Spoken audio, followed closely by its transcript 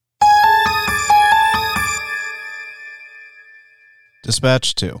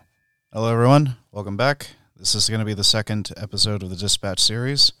Dispatch 2. Hello everyone, welcome back. This is going to be the second episode of the Dispatch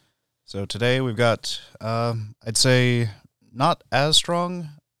series. So today we've got, I'd say, not as strong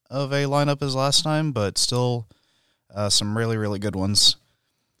of a lineup as last time, but still some really, really good ones.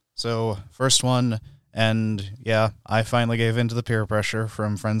 So, first one, and yeah, I finally gave in to the peer pressure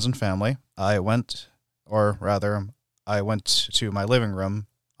from friends and family. I went to my living room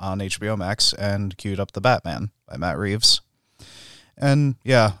on HBO Max and queued up The Batman by Matt Reeves. And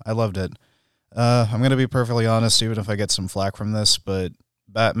yeah, I loved it. I'm going to be perfectly honest, even if I get some flack from this, but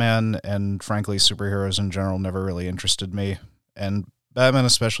Batman and frankly superheroes in general never really interested me. And Batman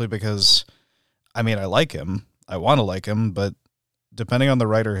especially because, I mean, I like him. I want to like him, but depending on the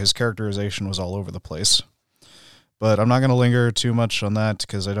writer, his characterization was all over the place. But I'm not going to linger too much on that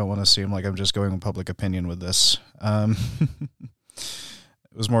because I don't want to seem like I'm just going with public opinion with this.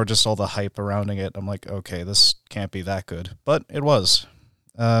 It was more just all the hype surrounding it. I'm like, okay, this can't be that good. But it was.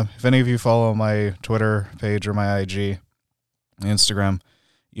 If any of you follow my Twitter page or my IG, Instagram,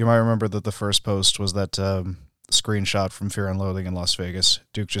 you might remember that the first post was that screenshot from Fear and Loathing in Las Vegas.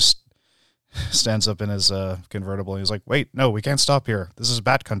 Duke just stands up in his convertible and he's like, wait, no, we can't stop here. This is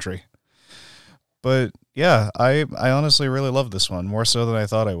Bat Country. But yeah, I honestly really love this one, more so than I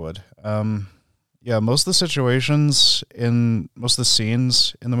thought I would. Yeah, most of the scenes in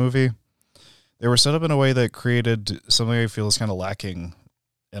the movie, they were set up in a way that created something I feel is kind of lacking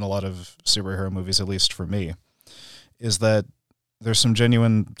in a lot of superhero movies, at least for me, is that there's some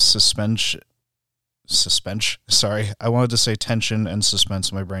genuine sorry, I wanted to say tension and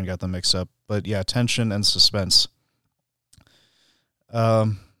suspense. My brain got them mixed up. But yeah, tension and suspense.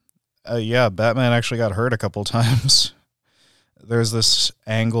 Yeah, Batman actually got hurt a couple times. There's this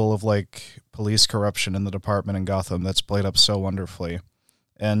angle of like police corruption in the department in Gotham that's played up so wonderfully.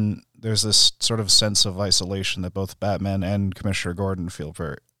 And there's this sort of sense of isolation that both Batman and Commissioner Gordon feel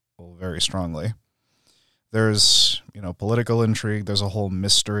very strongly. There's, political intrigue. There's a whole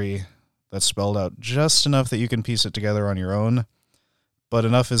mystery that's spelled out just enough that you can piece it together on your own, but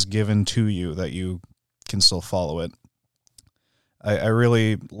enough is given to you that you can still follow it. I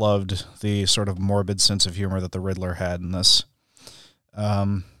really loved the sort of morbid sense of humor that the Riddler had in this.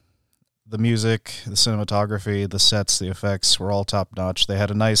 The music, the cinematography, the sets, the effects were all top notch. They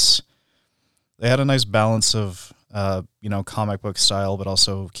had a nice balance of, comic book style, but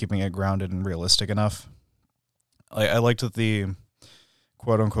also keeping it grounded and realistic enough. I liked that the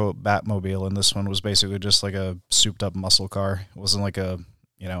quote unquote Batmobile in this one was basically just like a souped up muscle car. It wasn't like a,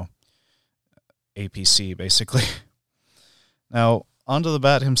 APC basically. Now, onto the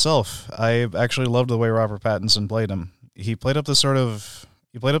Bat himself. I actually loved the way Robert Pattinson played him. He played up the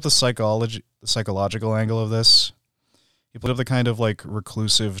psychological angle of this. He played up the kind of like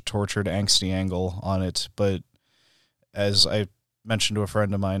reclusive, tortured, angsty angle on it. But as I mentioned to a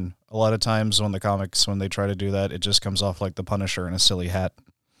friend of mine, a lot of times when they try to do that, it just comes off like the Punisher in a silly hat.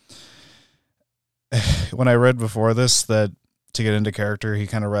 When I read before this that to get into character, he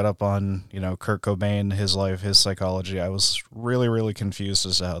kind of read up on, Kurt Cobain, his life, his psychology. I was really, really confused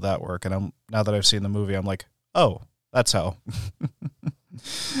as to how that worked. And now that I've seen the movie, I'm like, oh, that's how.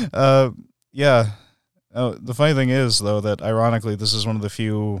 Yeah. The funny thing is, though, that ironically, this is one of the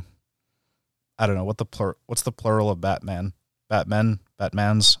few, I don't know, what's the plural of Batman?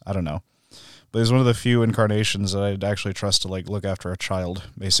 Batmans? I don't know. But he's one of the few incarnations that I'd actually trust to, like, look after a child,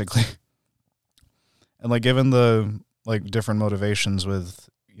 basically. And, like, given the different motivations with,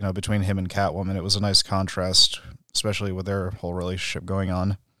 between him and Catwoman, it was a nice contrast, especially with their whole relationship going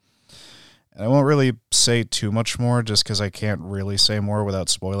on. And I won't really say too much more just because I can't really say more without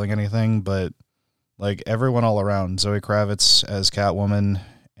spoiling anything, but like everyone all around, Zoe Kravitz as Catwoman,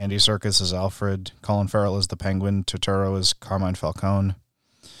 Andy Serkis as Alfred, Colin Farrell as the Penguin, Turturro as Carmine Falcone.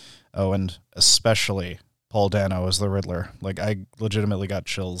 Oh, and especially Paul Dano as the Riddler. Like, I legitimately got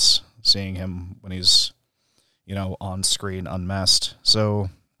chills seeing him when he's, on screen unmasked. So,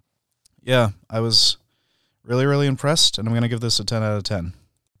 yeah, I was really, really impressed, and I'm going to give this a 10 out of 10.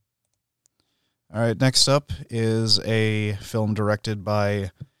 All right, next up is a film directed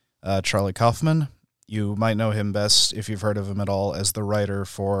by Charlie Kaufman. You might know him best, if you've heard of him at all, as the writer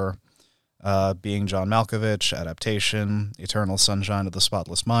for Being John Malkovich, Adaptation, Eternal Sunshine of the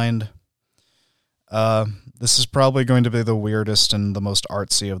Spotless Mind. This is probably going to be the weirdest and the most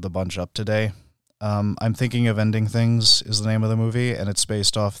artsy of the bunch up today. I'm Thinking of Ending Things is the name of the movie, and it's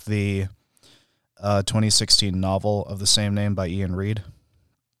based off the 2016 novel of the same name by Ian Reid.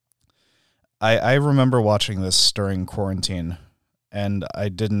 I remember watching this during quarantine, and I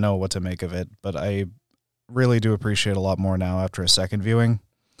didn't know what to make of it, but I really do appreciate it a lot more now after a second viewing.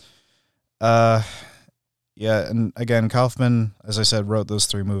 Yeah, and again, Kaufman, as I said, wrote those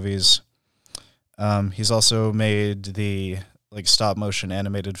three movies. He's also made the stop motion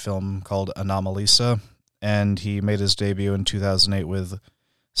animated film called Anomalisa, and he made his debut in 2008 with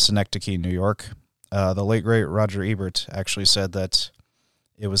Synecdoche, New York. The late great Roger Ebert actually said that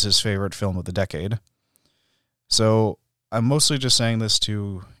it was his favorite film of the decade. So I'm mostly just saying this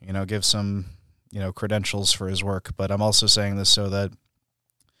to, give some, credentials for his work, but I'm also saying this so that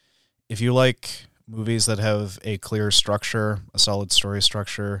if you like movies that have a clear structure, a solid story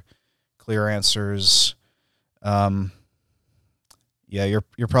structure, clear answers, you're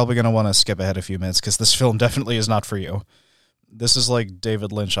probably going to want to skip ahead a few minutes because this film definitely is not for you. This is like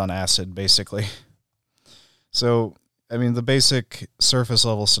David Lynch on acid, basically. So, the basic surface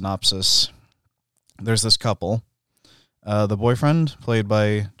level synopsis, there's this couple. The boyfriend, played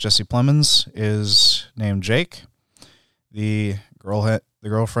by Jesse Plemons, is named Jake. The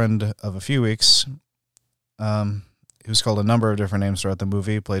girlfriend of a few weeks, who's called a number of different names throughout the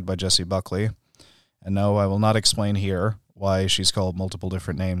movie, played by Jessie Buckley. And no, I will not explain here why she's called multiple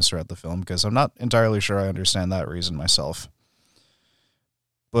different names throughout the film, because I'm not entirely sure I understand that reason myself.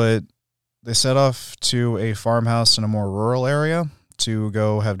 But they set off to a farmhouse in a more rural area to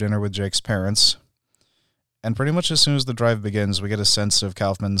go have dinner with Jake's parents. And pretty much as soon as the drive begins, we get a sense of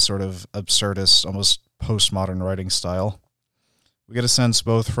Kaufman's sort of absurdist, almost postmodern writing style. We get a sense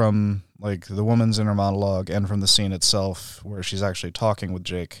both from the woman's inner monologue and from the scene itself where she's actually talking with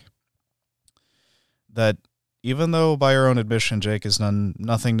Jake, that even though by her own admission Jake has done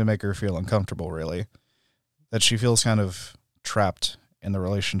nothing to make her feel uncomfortable, really, that she feels kind of trapped in the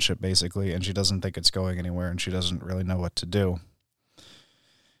relationship, basically, and she doesn't think it's going anywhere, and she doesn't really know what to do.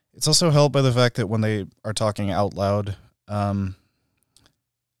 It's also helped by the fact that when they are talking out loud,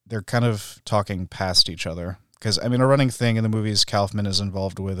 they're kind of talking past each other. Because, a running thing in the movies Kaufman is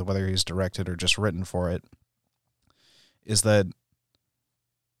involved with, whether he's directed or just written for it, is that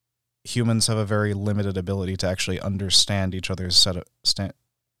humans have a very limited ability to actually understand each other's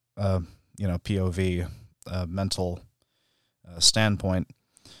POV, mental standpoint.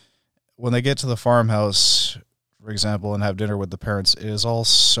 When they get to the farmhouse, for example, and have dinner with the parents, it is all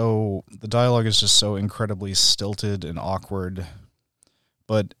the dialogue is just so incredibly stilted and awkward,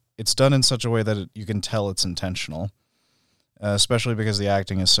 but it's done in such a way that you can tell it's intentional, especially because the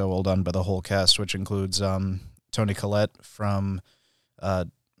acting is so well done by the whole cast, which includes Toni Collette from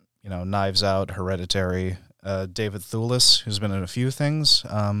Knives Out, Hereditary, David Thewlis, who's been in a few things.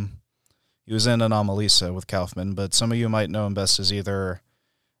 He was in Anomalisa with Kaufman, but some of you might know him best as either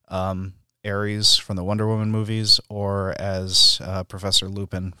Ares from the Wonder Woman movies or as Professor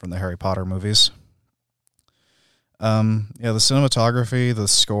Lupin from the Harry Potter movies. The cinematography, the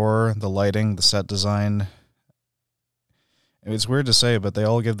score, the lighting, the set design, it's weird to say, but they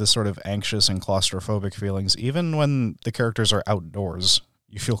all give this sort of anxious and claustrophobic feelings. Even when the characters are outdoors,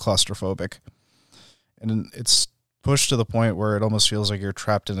 you feel claustrophobic. And it's pushed to the point where it almost feels like you're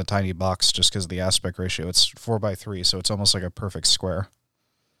trapped in a tiny box just because of the aspect ratio. It's 4:3, so it's almost like a perfect square.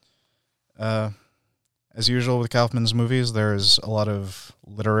 As usual with Kaufman's movies, there's a lot of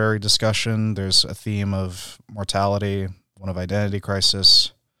literary discussion. There's a theme of mortality, one of identity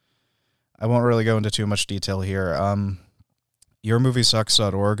crisis. I won't really go into too much detail here.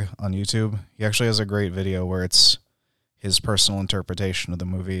 YourMovieSucks.org on YouTube, he actually has a great video where it's his personal interpretation of the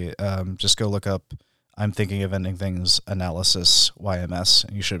movie. Just go look up I'm Thinking of Ending Things Analysis YMS,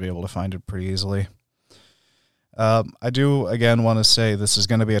 and you should be able to find it pretty easily. I do, again, want to say this is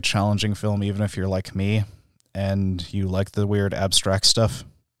going to be a challenging film, even if you're like me and you like the weird abstract stuff.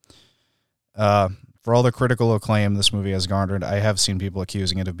 For all the critical acclaim this movie has garnered, I have seen people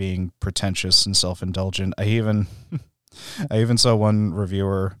accusing it of being pretentious and self-indulgent. I even saw one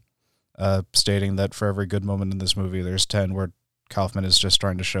reviewer stating that for every good moment in this movie, there's 10 where Kaufman is just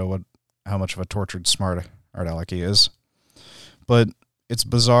trying to show how much of a tortured smart art aleck he is. But it's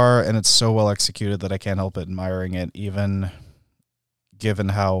bizarre, and it's so well executed that I can't help but admiring it, even given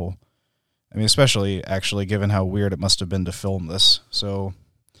how, especially actually given how weird it must have been to film this. So,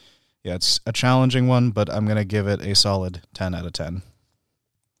 yeah, it's a challenging one, but I'm going to give it a solid 10 out of 10.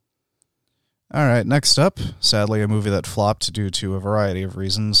 All right, next up, sadly, a movie that flopped due to a variety of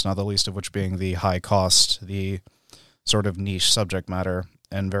reasons, not the least of which being the high cost, the sort of niche subject matter,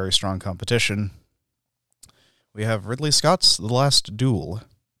 and very strong competition. We have Ridley Scott's The Last Duel.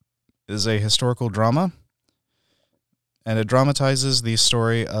 It is a historical drama, and it dramatizes the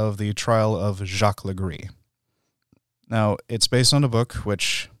story of the trial of Jacques Legris. Now, it's based on a book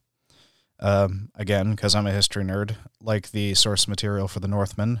which, again, because I'm a history nerd, like the source material for The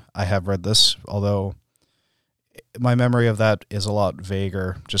Northman, I have read this, although my memory of that is a lot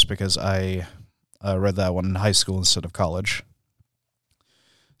vaguer just because I read that one in high school instead of college.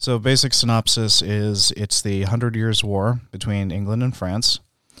 So basic synopsis is it's the 100 Years' War between England and France,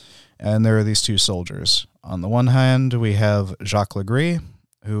 and there are these two soldiers. On the one hand, we have Jacques Legree,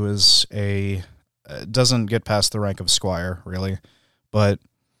 who is doesn't get past the rank of squire, really, but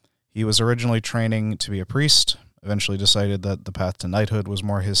he was originally training to be a priest, eventually decided that the path to knighthood was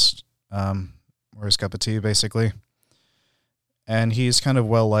more his cup of tea, basically. And he's kind of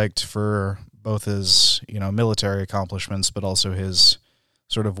well-liked for both his, military accomplishments, but also his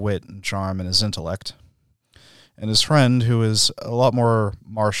sort of wit and charm and his intellect. And his friend, who is a lot more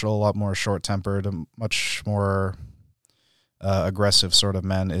martial, a lot more short-tempered, a much more aggressive sort of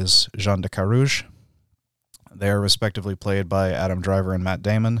man, is Jean de Carouge. They are respectively played by Adam Driver and Matt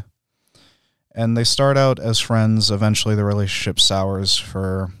Damon. And they start out as friends. Eventually the relationship sours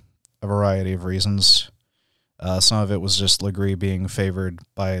for a variety of reasons. Some of it was just Legree being favored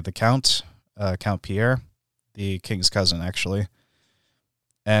by the Count Pierre, the king's cousin, actually.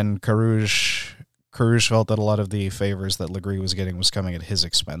 And Carouge felt that a lot of the favors that Legree was getting was coming at his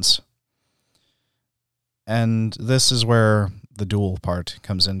expense. And this is where the duel part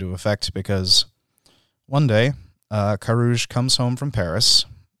comes into effect, because one day, Carouge comes home from Paris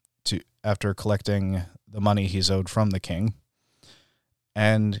after collecting the money he's owed from the king,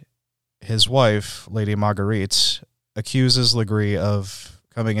 and his wife, Lady Marguerite, accuses Legree of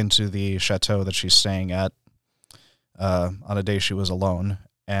coming into the chateau that she's staying at on a day she was alone.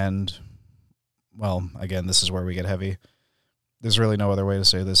 And, well, again, this is where we get heavy. There's really no other way to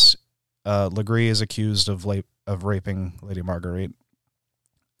say this. Legree is accused of raping Lady Marguerite.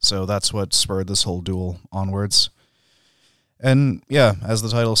 So that's what spurred this whole duel onwards. And, yeah, as the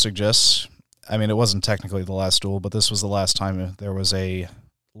title suggests, I mean, it wasn't technically the last duel, but this was the last time there was a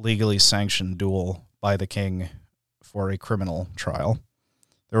legally sanctioned duel by the king for a criminal trial.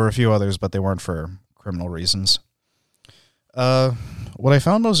 There were a few others, but they weren't for criminal reasons. What I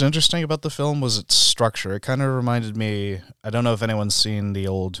found most interesting about the film was its structure. It kind of reminded me, I don't know if anyone's seen the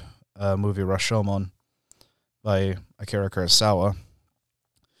old movie Rashomon by Akira Kurosawa,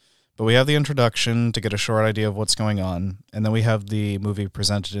 but we have the introduction to get a short idea of what's going on, and then we have the movie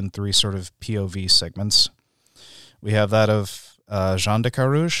presented in three sort of POV segments. We have that of Jean de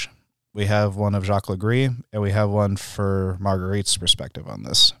Carouge, we have one of Jacques Legree, and we have one for Marguerite's perspective on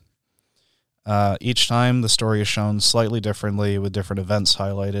this. Each time the story is shown slightly differently with different events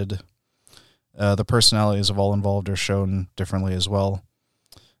highlighted. The personalities of all involved are shown differently as well.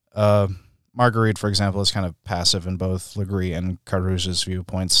 Marguerite, for example, is kind of passive in both Legree and Carouge's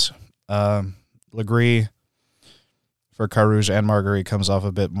viewpoints. Legree, for Carouge and Marguerite, comes off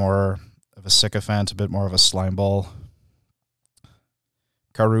a bit more of a sycophant, a bit more of a slimeball.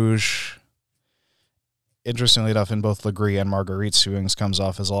 Carouge, interestingly enough, in both Legree and Marguerite's viewings, comes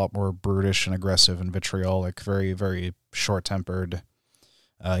off as a lot more brutish and aggressive and vitriolic, very, very short-tempered.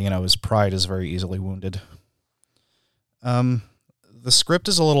 His pride is very easily wounded. The script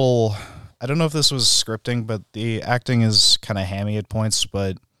is a little... I don't know if this was scripting, but the acting is kind of hammy at points,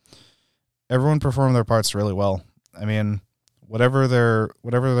 but everyone performed their parts really well. I mean, whatever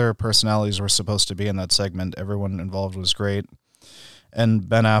their personalities were supposed to be in that segment, everyone involved was great. And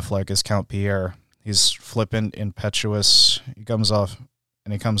Ben Affleck as Count Pierre. He's flippant, impetuous. He comes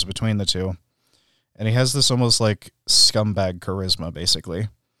between the two. And he has this almost like scumbag charisma, basically.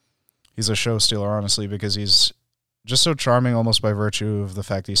 He's a show stealer, honestly, because he's just so charming almost by virtue of the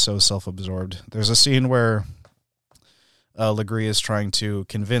fact he's so self-absorbed. There's a scene where Legree is trying to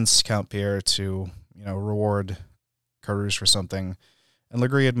convince Count Pierre to, reward Carouge for something. And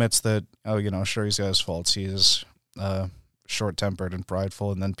Legree admits that, sure, he's got his faults. He's short-tempered and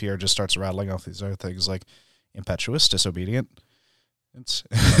prideful, and then Pierre just starts rattling off these other things like impetuous, disobedient, it's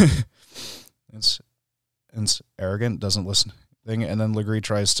arrogant, doesn't listen, and then Legree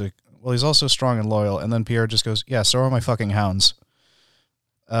tries to, well, he's also strong and loyal, and then Pierre just goes, yeah, so are my fucking hounds.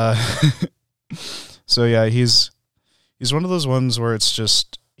 So yeah, he's one of those ones where it's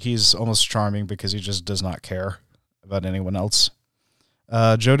just, he's almost charming because he just does not care about anyone else.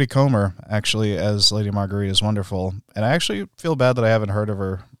 Jodie Comer, actually, as Lady Marguerite, is wonderful. And I actually feel bad that I haven't heard of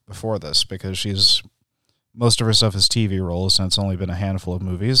her before this, because most of her stuff is TV roles, and it's only been a handful of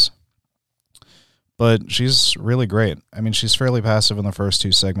movies. But she's really great. I mean, she's fairly passive in the first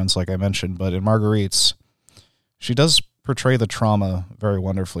two segments, like I mentioned, but in Marguerite's, she does portray the trauma very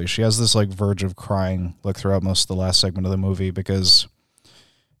wonderfully. She has this, verge of crying look throughout most of the last segment of the movie, because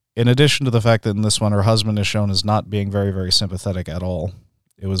in addition to the fact that in this one her husband is shown as not being very, very sympathetic at all,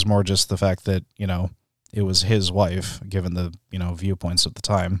 it was more just the fact that, it was his wife, given the, viewpoints at the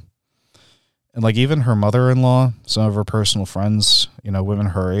time. And, even her mother-in-law, some of her personal friends, women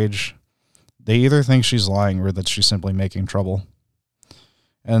her age, They either think she's lying or that she's simply making trouble.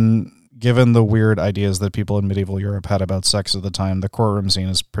 And given the weird ideas that people in medieval Europe had about sex at the time, the courtroom scene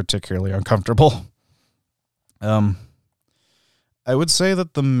is particularly uncomfortable. I would say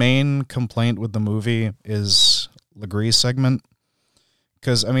that the main complaint with the movie is Legree's segment.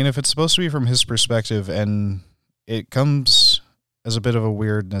 Because, I mean, if it's supposed to be from his perspective, and it comes as a bit of a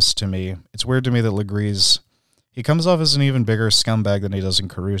weirdness to me, it's weird to me that he comes off as an even bigger scumbag than he does in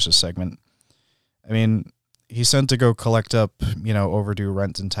Caruso's segment. I mean, he's sent to go collect up, overdue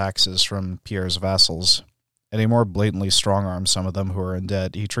rent and taxes from Pierre's vassals, and he more blatantly strong-arms some of them who are in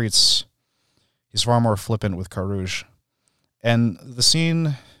debt. He's far more flippant with Carouge. And the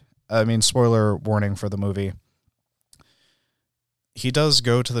scene, spoiler warning for the movie, he does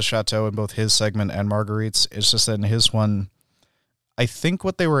go to the chateau in both his segment and Marguerite's. It's just that in his one, I think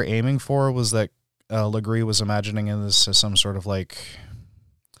what they were aiming for was that Legree was imagining in this as some sort of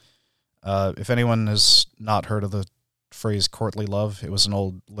if anyone has not heard of the phrase courtly love, it was an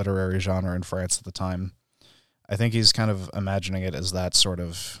old literary genre in France at the time. I think he's kind of imagining it as that sort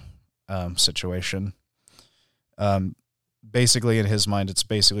of situation. Basically, in his mind, it's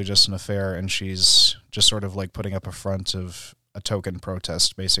basically just an affair, and she's just sort of putting up a front of a token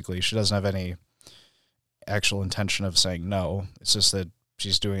protest, basically. She doesn't have any actual intention of saying no. It's just that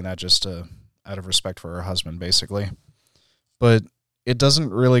she's doing that just out of respect for her husband, basically. But it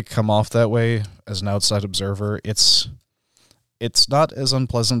doesn't really come off that way as an outside observer. It's not as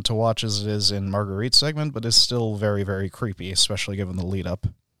unpleasant to watch as it is in Marguerite's segment, but it's still very, very creepy, especially given the lead-up.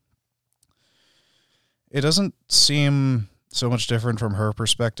 It doesn't seem so much different from her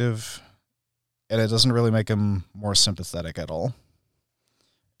perspective, and it doesn't really make him more sympathetic at all.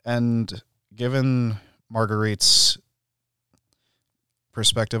 And given Marguerite's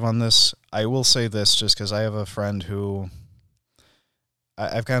perspective on this, I will say this just because I have a friend who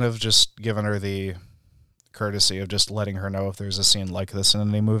I've kind of just given her the courtesy of just letting her know if there's a scene like this in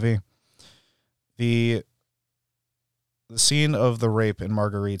any movie. The scene of the rape in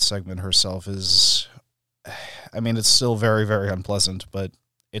Marguerite's segment herself is, it's still very, very unpleasant, but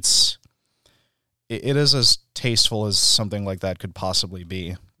it is as tasteful as something like that could possibly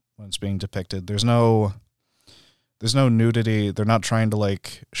be when it's being depicted. There's no nudity. They're not trying to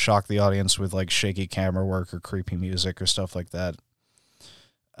shock the audience with shaky camera work or creepy music or stuff like that.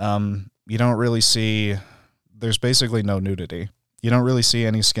 You don't really see, there's basically no nudity. You don't really see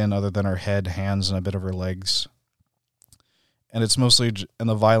any skin other than her head, hands, and a bit of her legs. And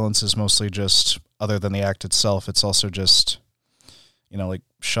the violence is mostly just, other than the act itself, it's also just,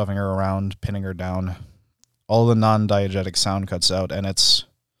 shoving her around, pinning her down. All the non-diegetic sound cuts out, and it's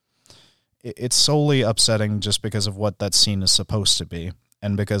solely upsetting just because of what that scene is supposed to be,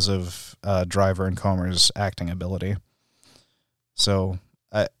 and because of Driver and Comer's acting ability. So,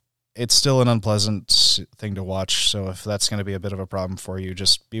 it's still an unpleasant thing to watch, so if that's going to be a bit of a problem for you,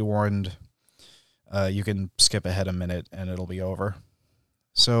 just be warned. You can skip ahead a minute and it'll be over.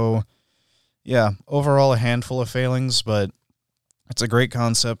 So, yeah, overall a handful of failings, but it's a great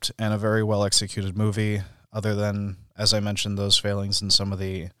concept and a very well-executed movie, other than, as I mentioned, those failings and some of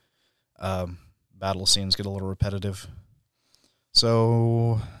the battle scenes get a little repetitive.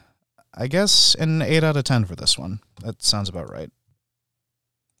 So, I guess an 8 out of 10 for this one. That sounds about right.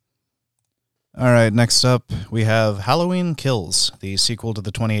 All right, next up, we have Halloween Kills, the sequel to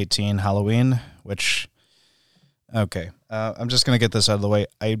the 2018 Halloween, which, okay, I'm just going to get this out of the way.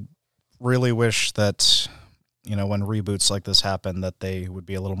 I really wish that, when reboots like this happen, that they would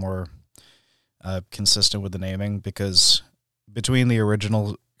be a little more consistent with the naming, because between the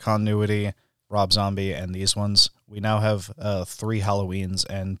original continuity, Rob Zombie, and these ones, we now have 3 Halloweens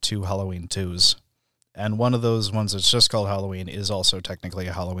and 2 Halloween 2s. And one of those ones that's just called Halloween is also technically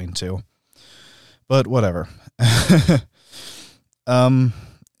a Halloween 2. But whatever.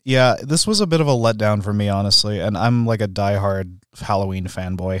 Yeah, this was a bit of a letdown for me, honestly, and I'm a diehard Halloween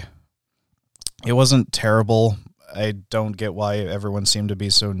fanboy. It wasn't terrible. I don't get why everyone seemed to be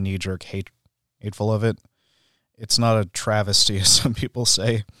so knee-jerk hateful of it. It's not a travesty, as some people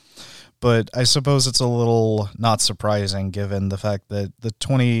say, but I suppose it's a little not surprising given the fact that the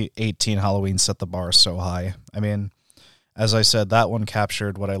 2018 Halloween set the bar so high. As I said, that one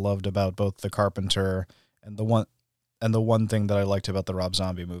captured what I loved about both The Carpenter and the one thing that I liked about the Rob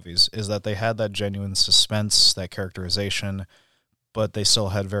Zombie movies is that they had that genuine suspense, that characterization, but they still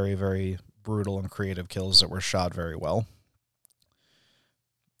had very, very brutal and creative kills that were shot very well.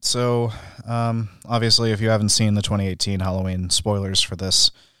 So, obviously, if you haven't seen the 2018 Halloween, spoilers for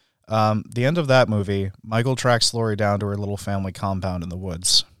this, the end of that movie, Michael tracks Laurie down to her little family compound in the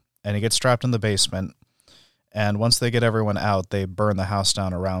woods, and he gets trapped in the basement. And once they get everyone out, they burn the house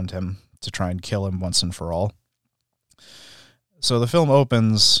down around him to try and kill him once and for all. So the film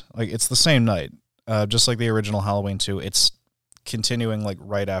opens, like, it's the same night, just like the original Halloween 2. It's continuing, like,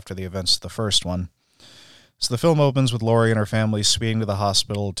 right after the events of the first one. So the film opens with Laurie and her family speeding to the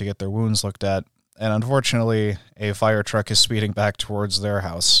hospital to get their wounds looked at, and unfortunately, a fire truck is speeding back towards their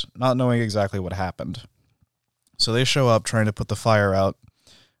house, not knowing exactly what happened. So they show up trying to put the fire out.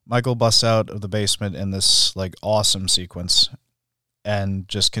 Michael busts out of the basement in this, like, awesome sequence and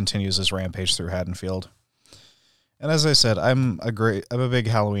just continues his rampage through Haddonfield. And as I said, I'm a big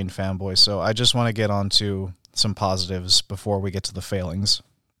Halloween fanboy, so I just want to get on to some positives before we get to the failings.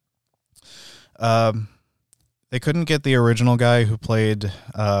 They couldn't get the original guy who played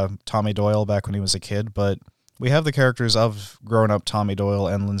Tommy Doyle back when he was a kid, but we have the characters of grown-up Tommy Doyle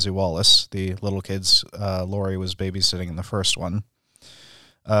and Lindsay Wallace, the little kids Laurie was babysitting in the first one.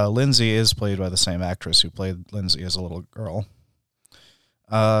 Lindsay is played by the same actress who played Lindsay as a little girl.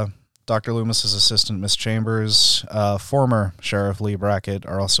 Dr. Loomis's assistant, Miss Chambers, former Sheriff Lee Brackett,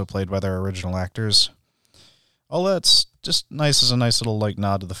 are also played by their original actors. All that's just nice as a nice little, like,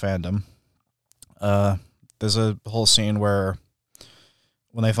 nod to the fandom. There's a whole scene where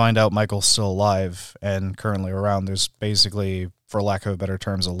when they find out Michael's still alive and currently around, there's basically, for lack of better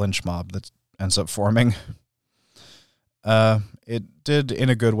terms, a lynch mob that ends up forming. It did, in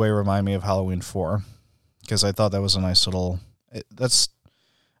a good way, remind me of Halloween 4, because I thought that was a nice little...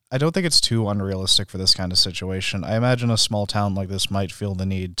 I don't think it's too unrealistic for this kind of situation. I imagine a small town like this might feel the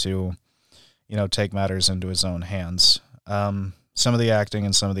need to, take matters into its own hands. Some of the acting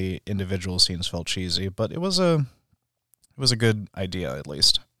and some of the individual scenes felt cheesy, but it was a good idea, at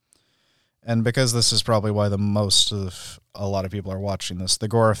least. And because this is probably why a lot of people are watching this, the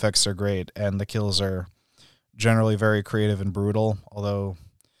gore effects are great, and the kills are generally very creative and brutal, although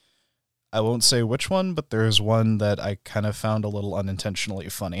I won't say which one, but there's one that I kind of found a little unintentionally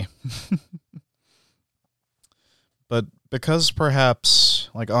funny. But because perhaps,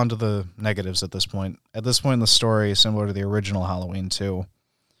 like, onto the negatives at this point in the story, similar to the original Halloween 2,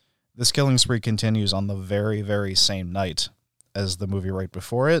 this killing spree continues on the very, very same night as the movie right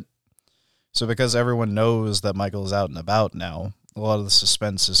before it. So because everyone knows that Michael is out and about now, a lot of the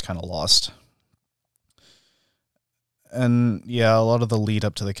suspense is kind of lost. And yeah, a lot of the lead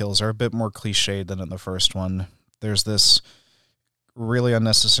up to the kills are a bit more cliched than in the first one. There's this really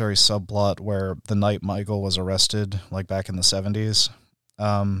unnecessary subplot where the night Michael was arrested, like back in the 70s,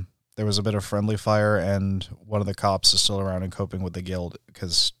 there was a bit of friendly fire, and one of the cops is still around and coping with the guilt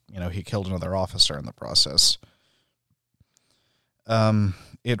because, he killed another officer in the process.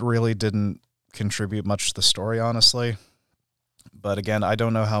 It really didn't contribute much to the story, honestly. But again, I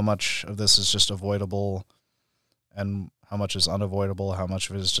don't know how much of this is just avoidable and how much is unavoidable, how much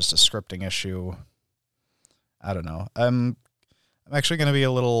of it is just a scripting issue. I don't know. I'm actually going to be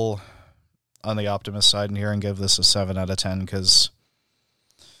a little on the optimist side in here and give this a 7 out of 10 because,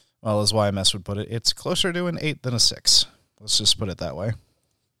 well, as YMS would put it, it's closer to an 8 than a 6. Let's just put it that way.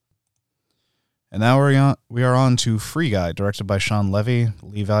 And now we are on to Free Guy, directed by Sean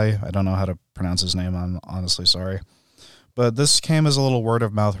Levi. I don't know how to pronounce his name. I'm honestly sorry. But this came as a little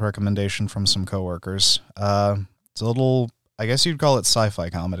word-of-mouth recommendation from some coworkers. It's a little, I guess you'd call it sci-fi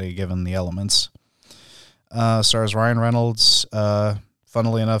comedy, given the elements. Stars Ryan Reynolds,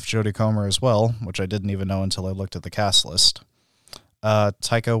 funnily enough, Jodie Comer as well, which I didn't even know until I looked at the cast list.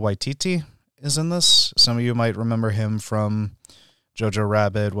 Taika Waititi is in this. Some of you might remember him from Jojo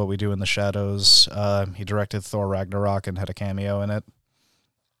Rabbit, What We Do in the Shadows. He directed Thor Ragnarok and had a cameo in it.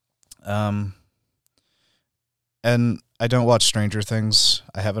 And I don't watch Stranger Things.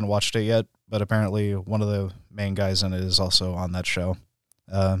 I haven't watched it yet, but apparently one of the main guys in it is also on that show.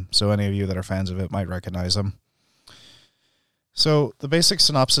 So any of you that are fans of it might recognize him. So the basic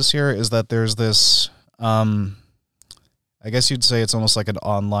synopsis here is that there's this, I guess you'd say it's almost like an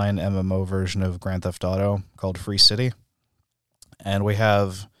online MMO version of Grand Theft Auto called Free City. And we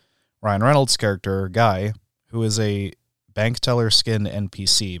have Ryan Reynolds' character, Guy, who is a bank teller skin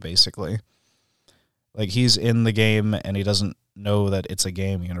NPC, basically. Like, he's in the game, and he doesn't know that it's a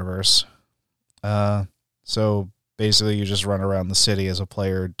game universe. So, basically, you just run around the city as a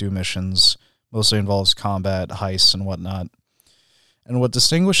player, do missions, mostly involves combat, heists, and whatnot. And what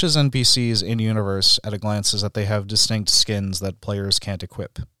distinguishes NPCs in-universe at a glance is that they have distinct skins that players can't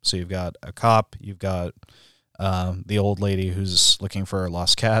equip. So you've got a cop, you've got the old lady who's looking for her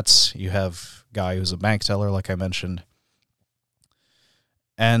lost cats, you have Guy who's a bank teller, like I mentioned.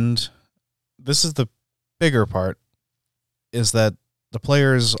 And this is the bigger part, is that the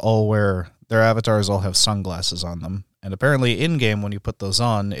players all their avatars all have sunglasses on them. And apparently in-game, when you put those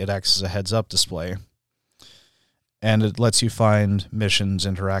on, it acts as a heads-up display. and it lets you find missions,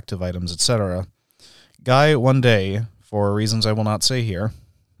 interactive items, etc. Guy, one day, for reasons I will not say here,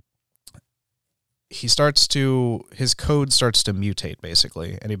 his code starts to mutate,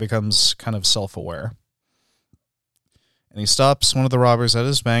 basically, and he becomes kind of self-aware. And he stops one of the robbers at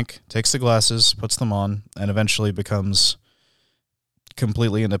his bank, takes the glasses, puts them on, and eventually becomes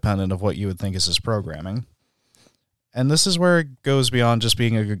completely independent of what you would think is his programming. And this is where it goes beyond just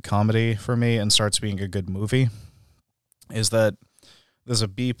being a good comedy for me and starts being a good movie, is that there's a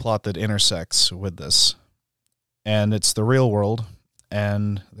B plot that intersects with this. And it's the real world,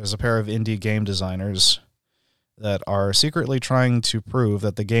 and there's a pair of indie game designers that are secretly trying to prove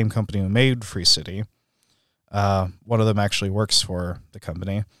that the game company who made Free City, one of them actually works for the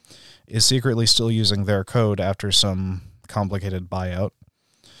company, is secretly still using their code after some complicated buyout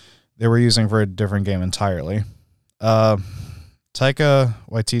they were using for a different game entirely. Taika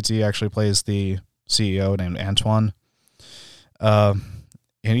Waititi actually plays the CEO named Antoine.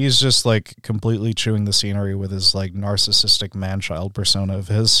 And he's just like completely chewing the scenery with his like narcissistic man-child persona of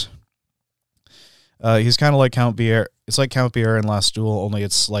his. He's kind of like Count Bier. It's like Count Bier in Last Duel, only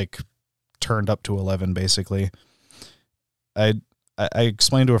it's like turned up to 11, basically. I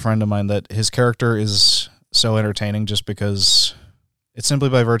explained to a friend of mine that his character is so entertaining just because it's simply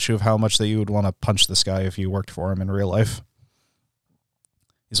by virtue of how much that you would want to punch this guy if you worked for him in real life.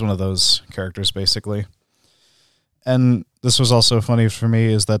 He's one of those characters, basically. And this was also funny for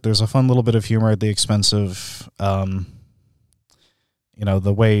me, is that there's a fun little bit of humor at the expense of, the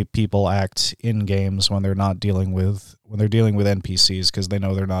way people act in games when they're dealing with NPCs because they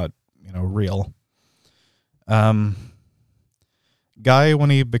know they're not, real. Guy, when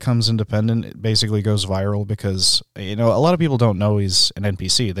he becomes independent, it basically goes viral because, a lot of people don't know he's an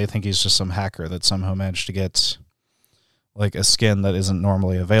NPC. They think he's just some hacker that somehow managed to get like a skin that isn't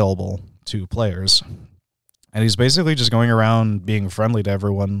normally available to players. And he's basically just going around being friendly to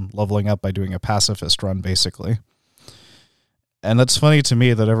everyone, leveling up by doing a pacifist run, basically. And that's funny to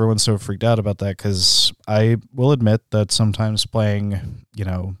me that everyone's so freaked out about that, because I will admit that sometimes playing,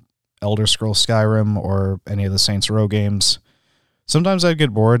 Elder Scrolls Skyrim or any of the Saints Row games, sometimes I'd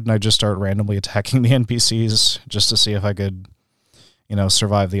get bored and I'd just start randomly attacking the NPCs just to see if I could,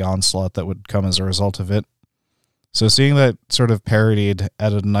 survive the onslaught that would come as a result of it. So seeing that sort of parodied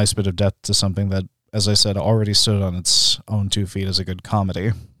added a nice bit of depth to something that, as I said, already stood on its own 2 feet as a good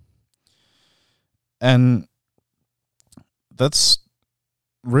comedy. And that's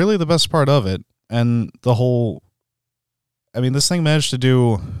really the best part of it. And this thing managed to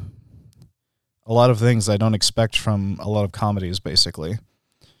do a lot of things I don't expect from a lot of comedies, basically.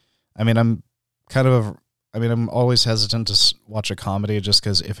 I'm always hesitant to watch a comedy just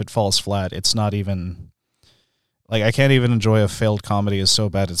because if it falls flat, it's not even... Like, I can't even enjoy a failed comedy as so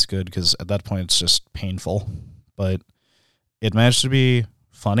bad it's good, because at that point it's just painful. But it managed to be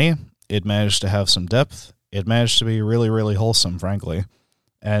funny. It managed to have some depth. It managed to be really, really wholesome, frankly.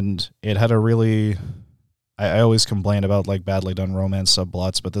 And it had a really... I always complain about, like, badly done romance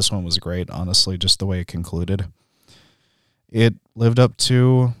subplots, but this one was great, honestly, just the way it concluded. It lived up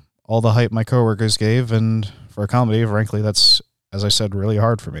to all the hype my coworkers gave, and for a comedy, frankly, that's, as I said, really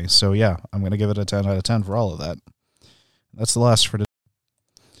hard for me. So, yeah, I'm going to give it a 10 out of 10 for all of that. That's the last for today.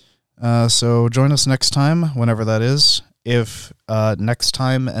 So join us next time, whenever that is. If next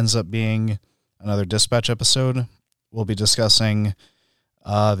time ends up being another Dispatch episode, we'll be discussing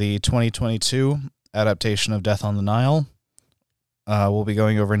the 2022 adaptation of Death on the Nile. We'll be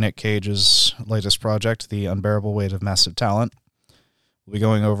going over Nick Cage's latest project, The Unbearable Weight of Massive Talent. We'll be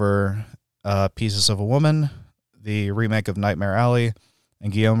going over Pieces of a Woman, the remake of Nightmare Alley,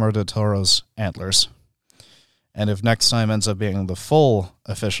 and Guillermo del Toro's Antlers. And if next time ends up being the full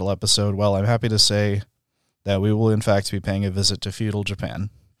official episode, well, I'm happy to say that we will in fact be paying a visit to feudal Japan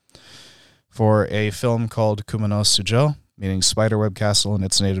for a film called Kumano Sujo, meaning Spiderweb Castle in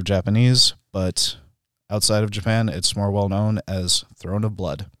its native Japanese, but outside of Japan, it's more well known as Throne of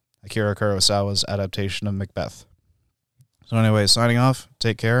Blood, Akira Kurosawa's adaptation of Macbeth. So anyway, signing off,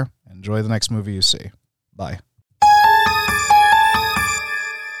 take care, enjoy the next movie you see. Bye.